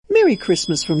Merry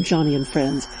Christmas from Johnny and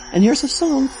Friends, and here's a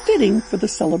song fitting for the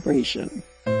celebration.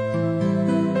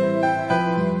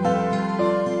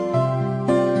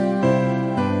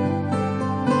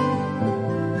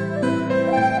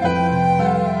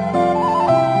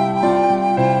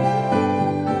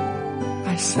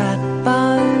 I sat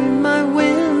by my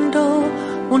window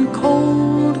one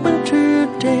cold winter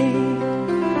day.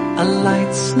 A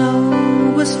light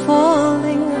snow was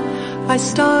falling. I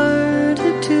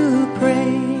started to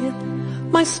pray.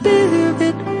 My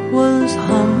spirit was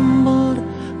humbled,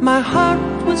 my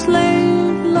heart was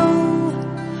laid low.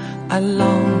 I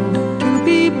longed to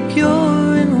be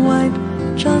pure and white,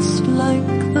 just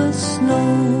like the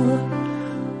snow.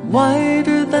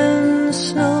 Whiter than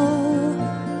snow,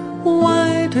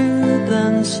 whiter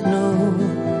than snow.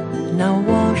 Now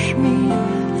wash me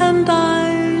and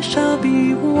I shall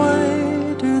be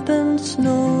whiter than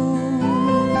snow.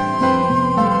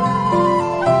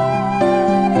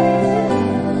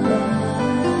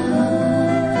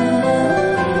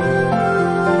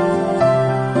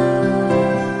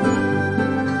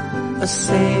 A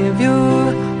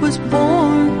Savior was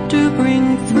born to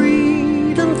bring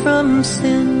freedom from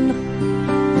sin.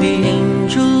 The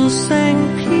angels sang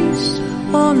peace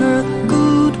on earth,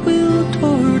 goodwill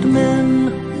toward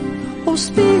men. Oh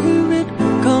Spirit,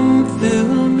 come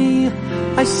fill me,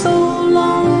 I so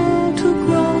long to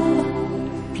grow.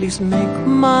 Please make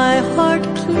my heart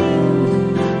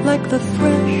clean, like the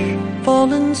fresh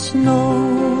fallen snow.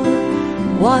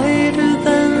 Whiter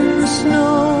than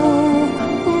snow,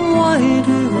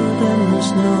 whiter than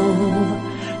snow.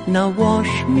 Now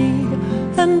wash me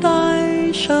and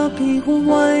I shall be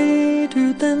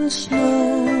whiter than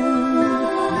snow.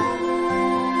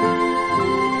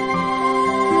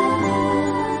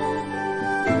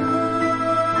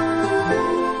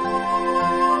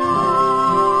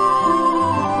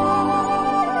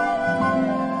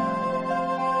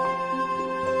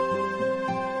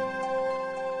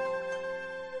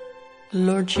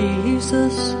 Lord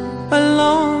Jesus, I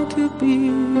long to be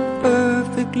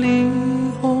perfectly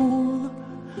whole.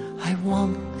 I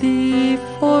want Thee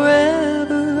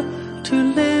forever to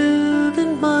live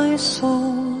in my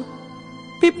soul.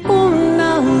 Be born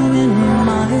now in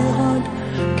my heart,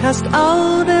 cast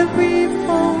out every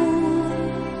foe.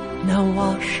 Now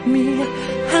wash me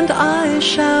and I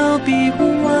shall be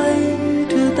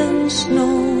whiter than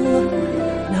snow.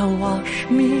 Now wash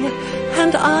me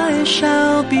and I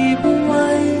shall be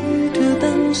whiter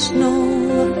than snow.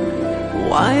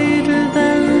 Whiter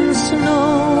than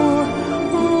snow,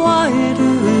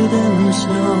 whiter than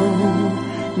snow.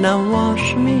 Now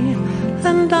wash me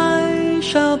and I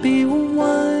shall be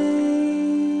whiter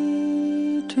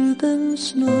than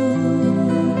snow.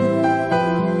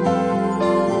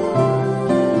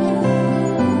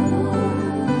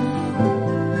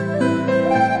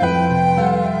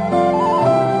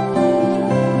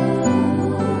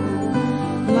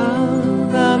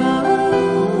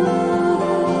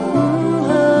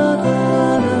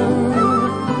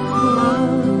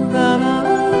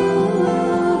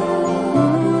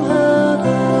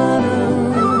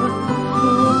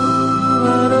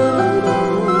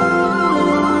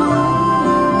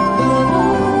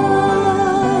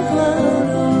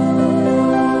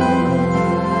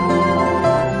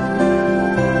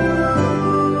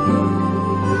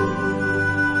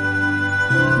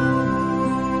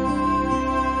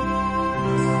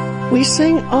 We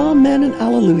sing Amen and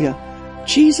Alleluia.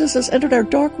 Jesus has entered our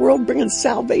dark world, bringing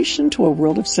salvation to a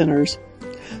world of sinners.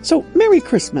 So, Merry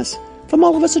Christmas from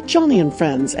all of us at Johnny and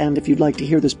Friends. And if you'd like to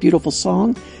hear this beautiful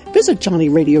song, visit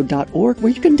johnnyradio.org,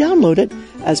 where you can download it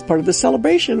as part of the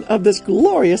celebration of this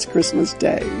glorious Christmas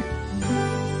day.